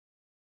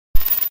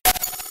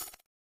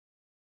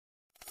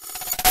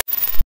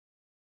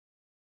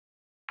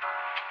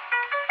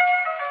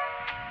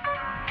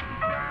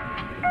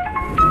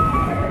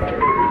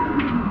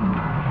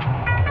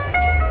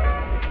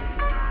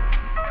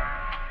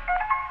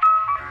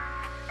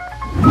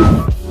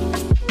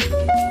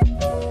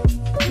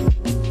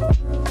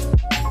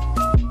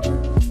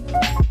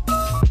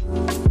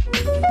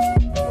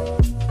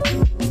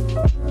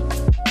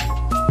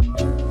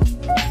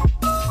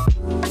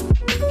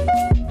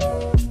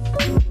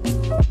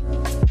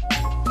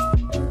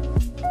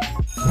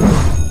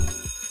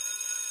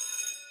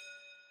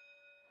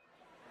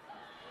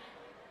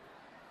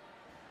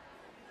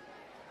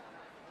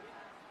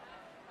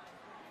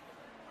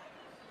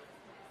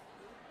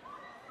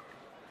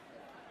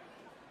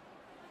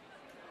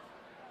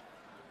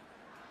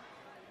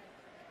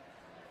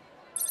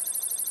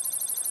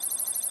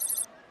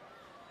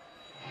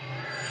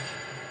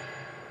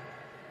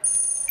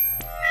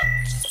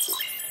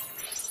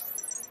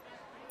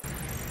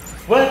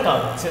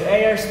Welcome to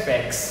AR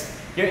Specs,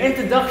 your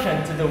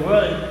introduction to the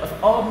world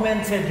of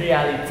augmented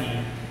reality.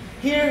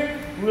 Here,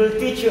 we will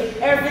teach you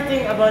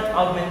everything about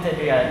augmented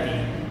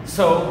reality.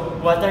 So,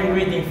 what are you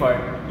waiting for?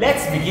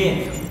 Let's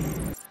begin!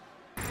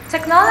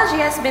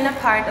 Technology has been a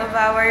part of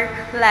our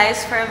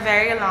lives for a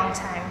very long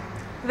time.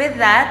 With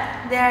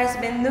that, there has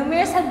been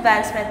numerous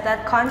advancements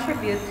that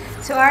contribute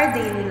to our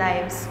daily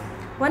lives.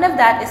 One of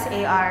that is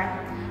AR.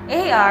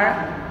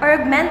 AR, or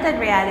augmented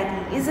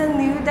reality, is a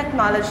new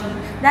technology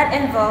that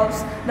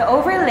involves the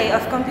overlay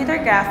of computer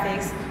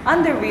graphics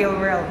on the real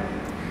world.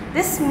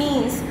 This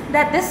means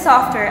that this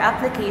software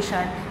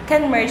application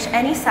can merge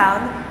any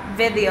sound,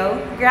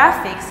 video,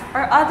 graphics,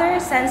 or other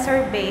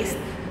sensor-based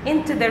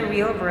into the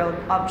real-world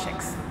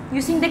objects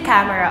using the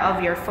camera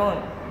of your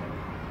phone.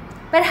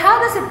 But how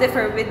does it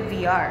differ with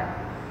VR?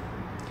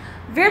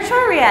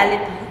 Virtual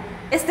reality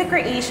is the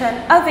creation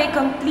of a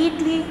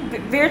completely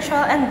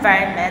virtual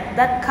environment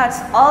that cuts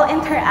all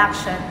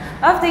interaction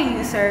of the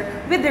user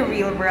with the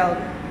real world.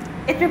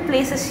 It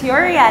replaces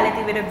your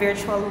reality with a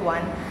virtual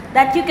one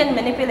that you can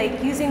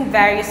manipulate using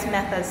various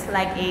methods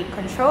like a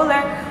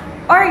controller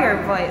or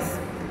your voice.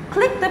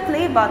 Click the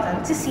play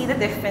button to see the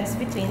difference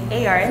between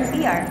AR and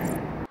VR.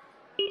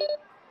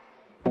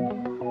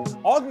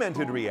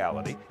 Augmented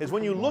reality is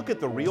when you look at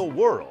the real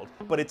world,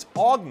 but it's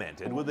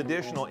augmented with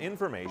additional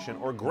information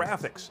or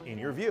graphics in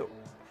your view.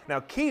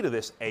 Now, key to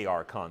this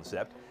AR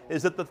concept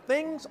is that the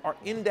things are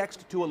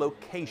indexed to a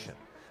location.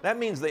 That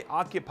means they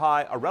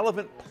occupy a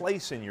relevant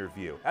place in your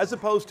view, as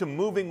opposed to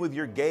moving with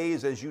your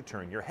gaze as you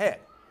turn your head.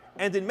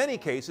 And in many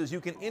cases, you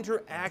can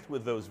interact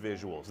with those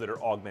visuals that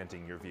are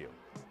augmenting your view.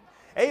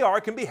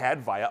 AR can be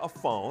had via a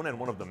phone and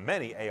one of the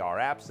many AR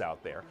apps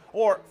out there,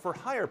 or for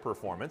higher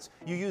performance,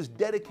 you use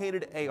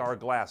dedicated AR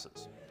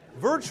glasses.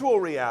 Virtual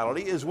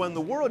reality is when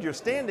the world you're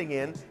standing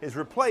in is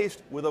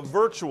replaced with a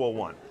virtual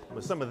one,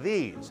 with some of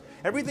these.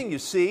 Everything you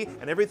see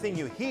and everything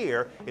you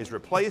hear is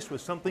replaced with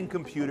something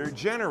computer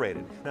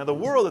generated. Now, the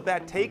world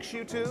that takes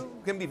you to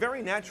can be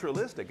very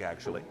naturalistic,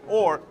 actually,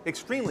 or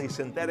extremely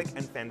synthetic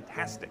and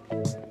fantastic.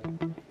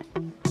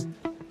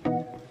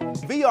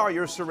 VR,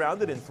 you're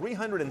surrounded in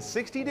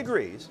 360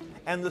 degrees,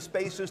 and the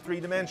space is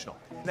three-dimensional.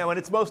 Now, in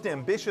its most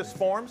ambitious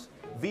forms,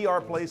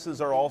 VR places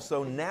are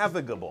also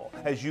navigable,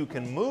 as you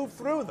can move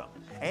through them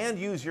and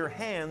use your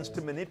hands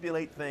to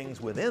manipulate things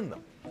within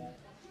them.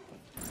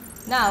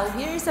 Now,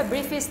 here is a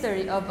brief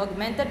history of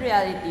augmented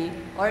reality,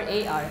 or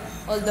AR.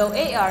 Although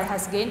AR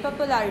has gained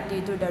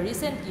popularity through the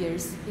recent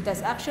years, it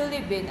has actually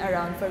been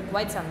around for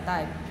quite some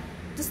time.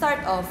 To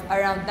start off,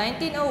 around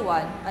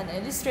 1901, an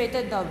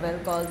illustrated novel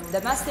called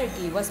The Master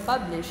Key was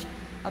published.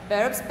 A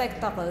pair of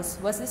spectacles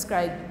was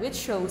described which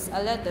shows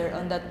a letter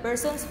on that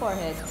person's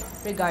forehead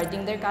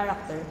regarding their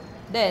character.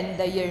 Then,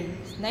 the year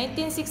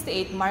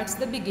 1968 marks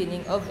the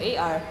beginning of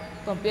AR.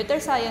 Computer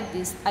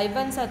scientist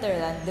Ivan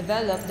Sutherland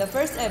developed the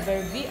first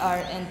ever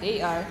VR and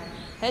AR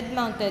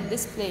head-mounted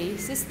display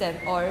system,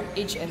 or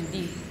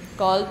HMD,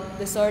 called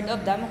the Sword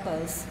of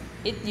Damocles.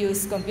 It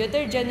used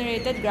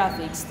computer-generated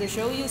graphics to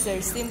show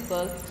users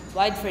simple,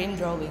 wide-frame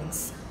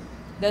drawings.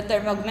 The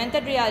term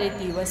augmented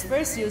reality was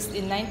first used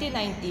in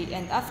 1990,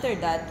 and after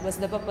that was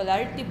the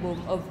popularity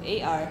boom of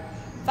AR.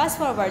 Fast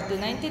forward to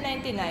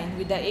 1999,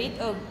 with the aid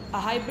of a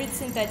hybrid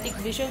synthetic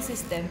vision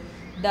system,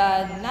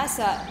 the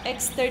NASA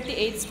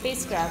X-38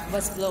 spacecraft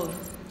was flown.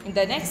 In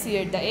the next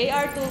year, the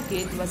AR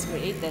Toolkit was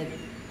created.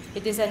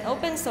 It is an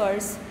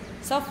open-source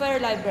software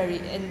library,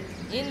 and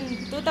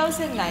in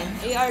 2009,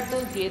 AR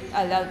Toolkit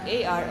allowed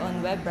AR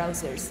on web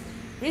browsers.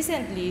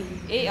 Recently,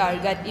 AR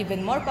got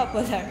even more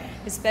popular,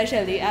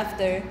 especially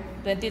after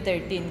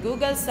 2013.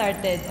 Google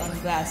started on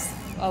Glass,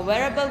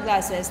 wearable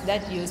glasses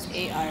that use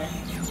AR.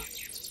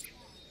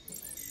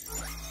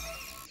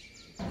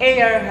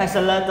 AR has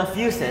a lot of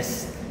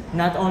uses,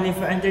 not only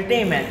for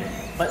entertainment,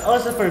 but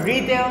also for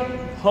retail,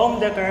 home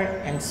decor,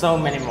 and so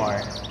many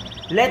more.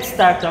 Let's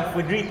start off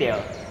with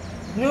retail.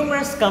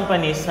 Numerous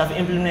companies have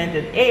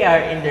implemented AR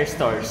in their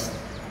stores,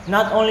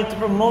 not only to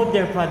promote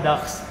their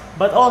products,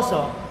 but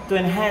also to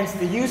enhance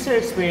the user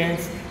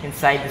experience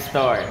inside the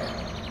store.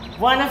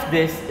 One of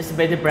this is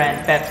by the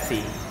brand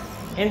Pepsi.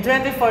 In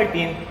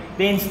 2014,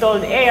 they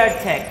installed AR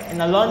tech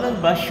in a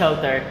London bus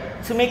shelter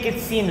to make it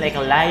seem like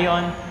a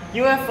lion,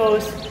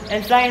 UFOs,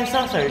 and flying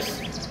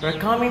saucers were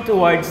coming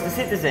towards the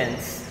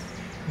citizens.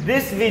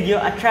 This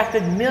video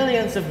attracted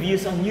millions of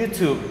views on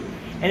YouTube,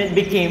 and it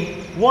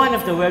became one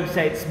of the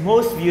website's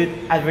most viewed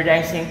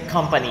advertising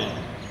company.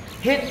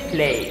 Hit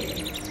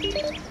play.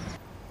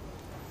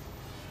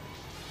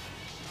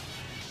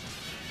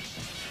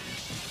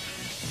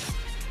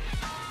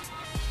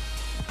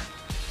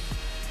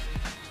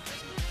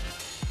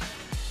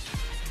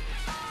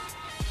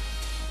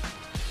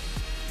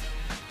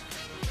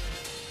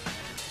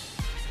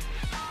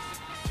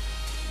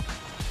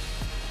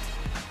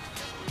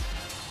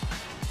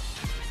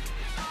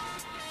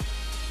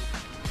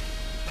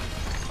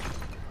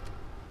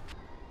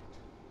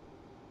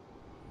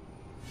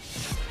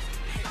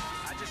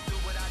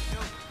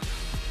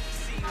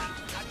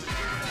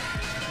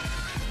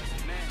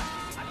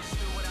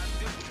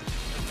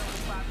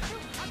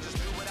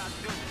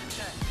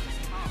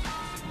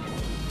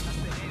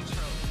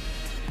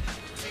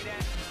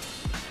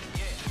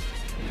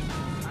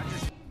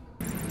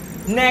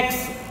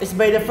 Next is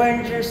by the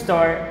furniture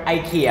store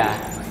IKEA.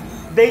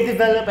 They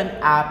develop an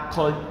app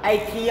called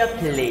IKEA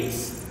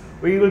Place,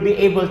 where you will be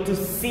able to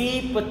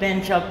see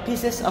potential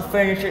pieces of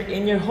furniture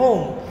in your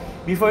home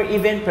before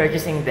even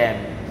purchasing them.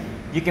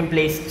 You can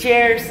place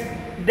chairs,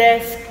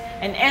 desks,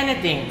 and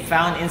anything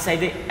found inside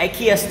the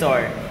IKEA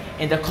store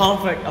in the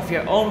comfort of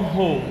your own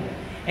home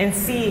and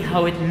see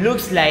how it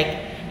looks like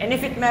and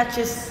if it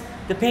matches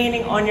the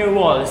painting on your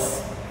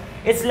walls.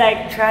 It's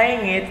like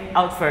trying it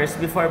out first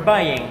before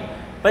buying,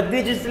 but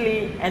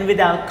digitally and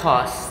without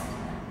cost.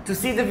 To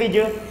see the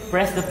video,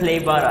 press the play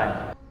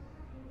button.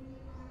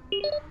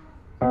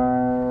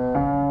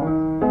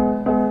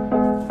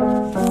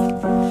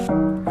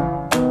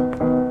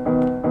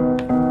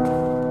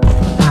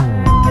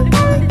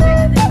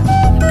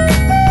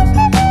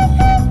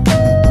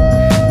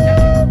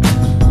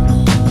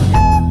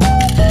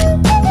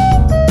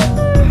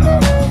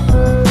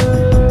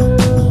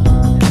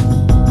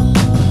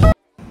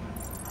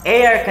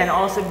 AR can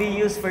also be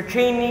used for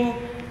training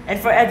and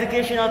for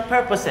educational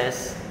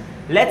purposes.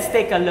 Let's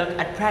take a look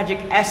at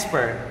Project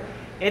Esper.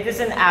 It is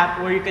an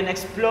app where you can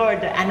explore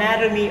the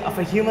anatomy of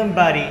a human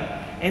body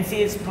and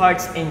see its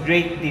parts in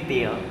great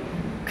detail.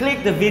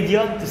 Click the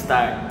video to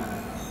start.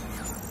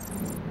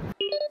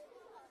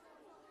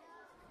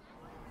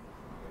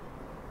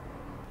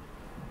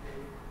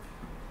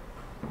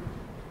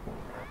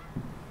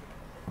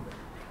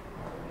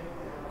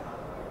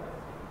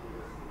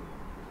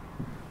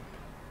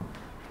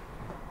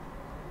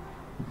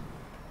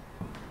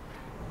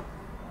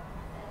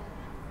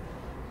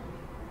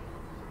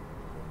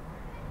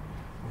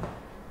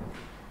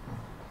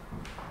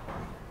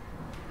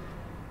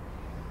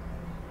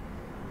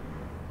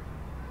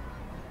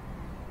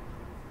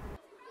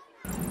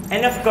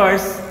 And of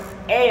course,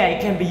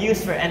 AI can be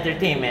used for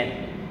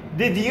entertainment.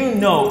 Did you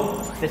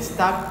know that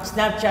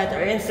Snapchat or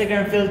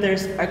Instagram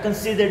filters are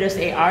considered as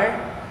AR?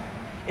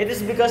 It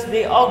is because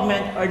they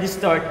augment or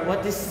distort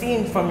what is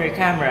seen from your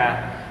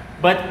camera.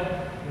 But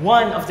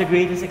one of the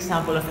greatest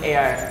examples of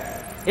AR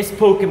is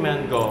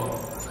Pokemon Go,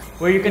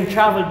 where you can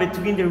travel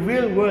between the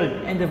real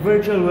world and the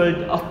virtual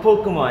world of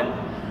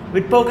Pokemon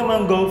with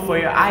Pokemon Go for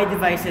your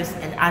iDevices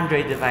and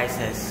Android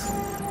devices.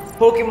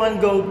 Pokemon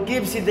Go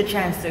gives you the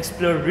chance to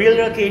explore real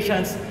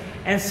locations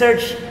and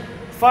search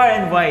far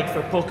and wide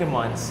for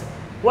Pokemons.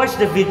 Watch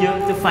the video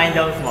to find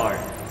out more.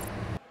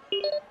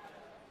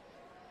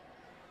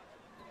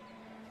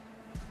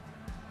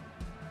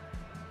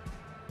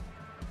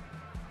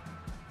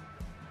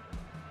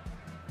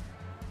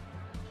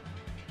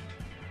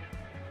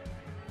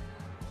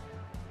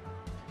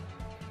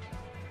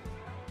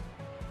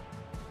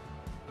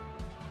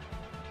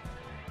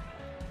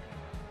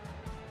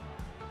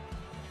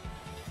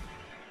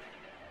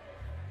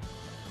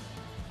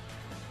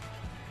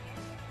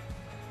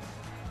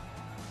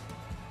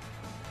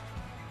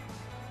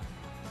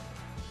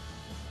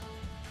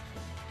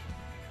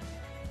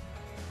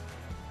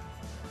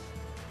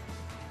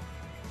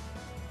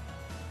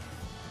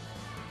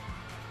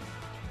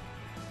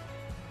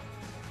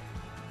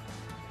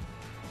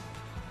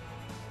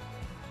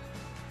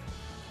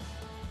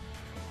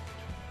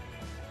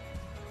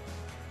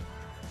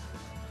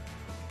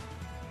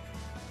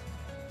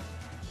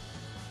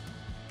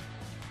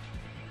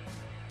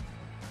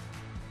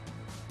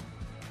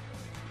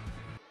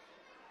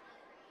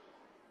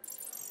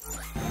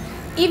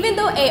 Even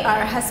though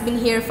AR has been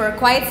here for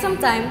quite some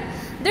time,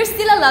 there's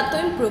still a lot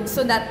to improve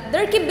so that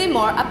there can be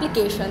more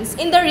applications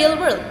in the real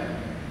world.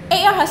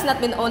 AR has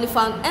not been only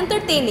found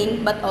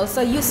entertaining but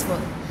also useful.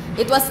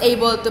 It was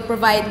able to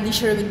provide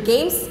leisure with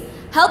games,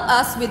 help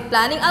us with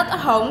planning out our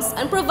homes,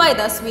 and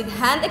provide us with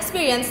hand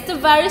experience to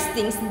various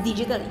things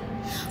digitally.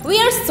 We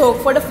are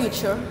stoked for the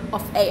future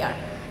of AR,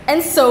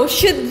 and so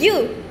should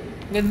you!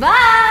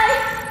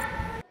 Goodbye!